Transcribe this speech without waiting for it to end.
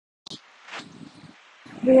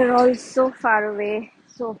We are all so far away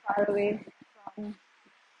from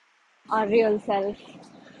our real self,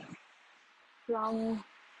 from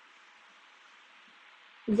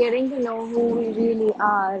getting to know who we really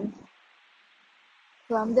are,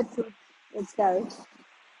 from the truth itself,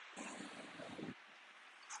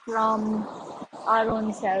 from our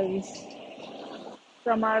own selves,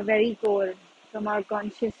 from our very core, from our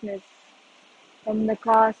consciousness, from the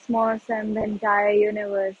cosmos and the entire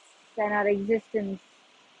universe and our existence,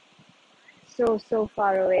 so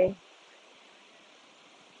far away.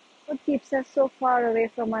 What keeps us so far away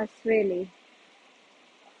from us really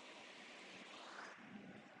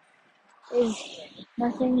is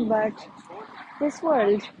nothing but this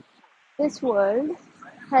world. This world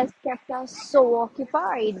has kept us so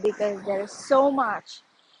occupied because there is so much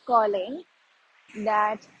calling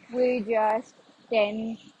that we just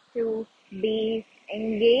tend to be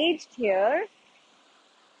engaged here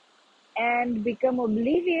and become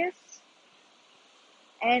oblivious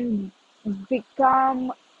and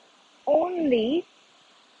become only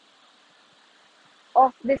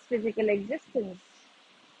of this physical existence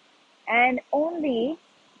and only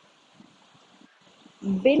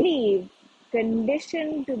believe,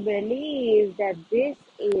 conditioned to believe that this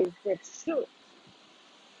is the truth.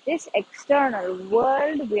 This external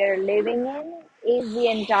world we are living in is the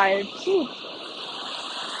entire truth.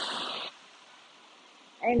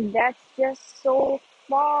 And that's just so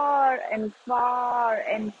far and far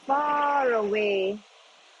and far away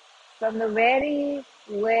from the very,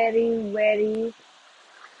 very, very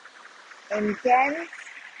intense,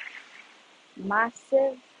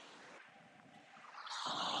 massive,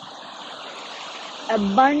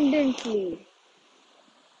 abundantly,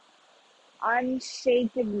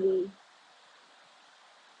 unshakably,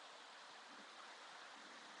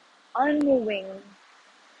 unmoving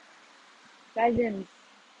presence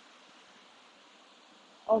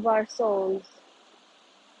of our souls.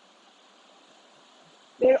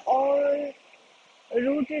 We're all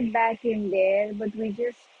rooted back in there, but we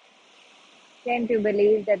just tend to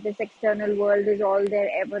believe that this external world is all there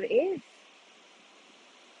ever is.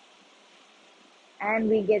 And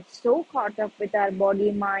we get so caught up with our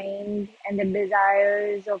body, mind, and the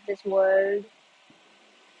desires of this world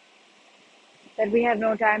that we have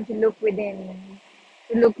no time to look within,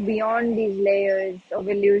 to look beyond these layers of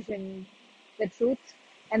illusion, the truth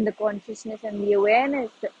and the consciousness and the awareness,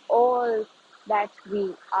 all that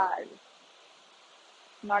we are.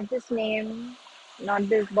 Not this name, not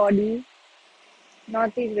this body,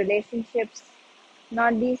 not these relationships,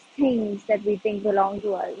 not these things that we think belong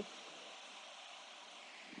to us.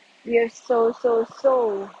 We are so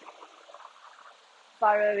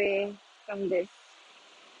far away from this.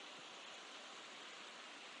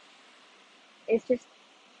 It's just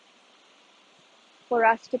for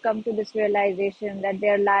us to come to this realization that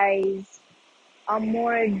there lies a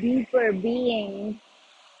more deeper being,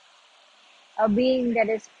 a being that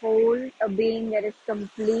is whole, a being that is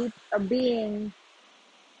complete, a being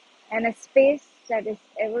and a space that is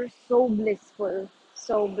ever so blissful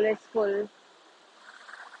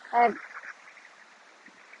that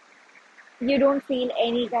you don't feel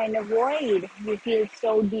any kind of void. You feel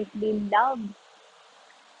so deeply loved.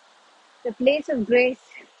 The place of grace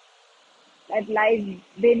that lies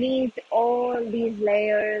beneath all these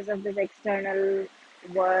layers of this external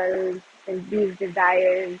world, and these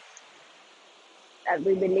desires that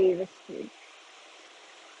we believe is true.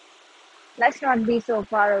 Let's not be so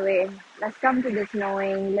far away. Let's come to this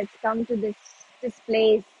knowing. Let's come to this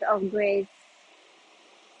place of grace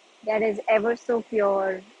that is ever so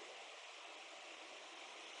pure,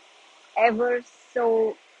 ever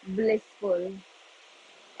so blissful,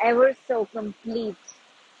 ever so complete.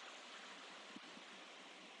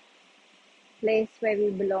 Place where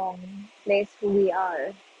we belong, place who we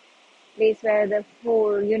are, place where the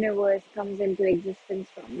whole universe comes into existence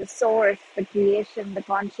from, the source, the creation, the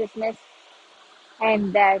consciousness,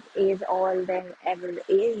 and that is all there ever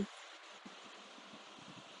is.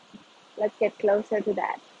 Let's get closer to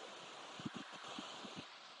that.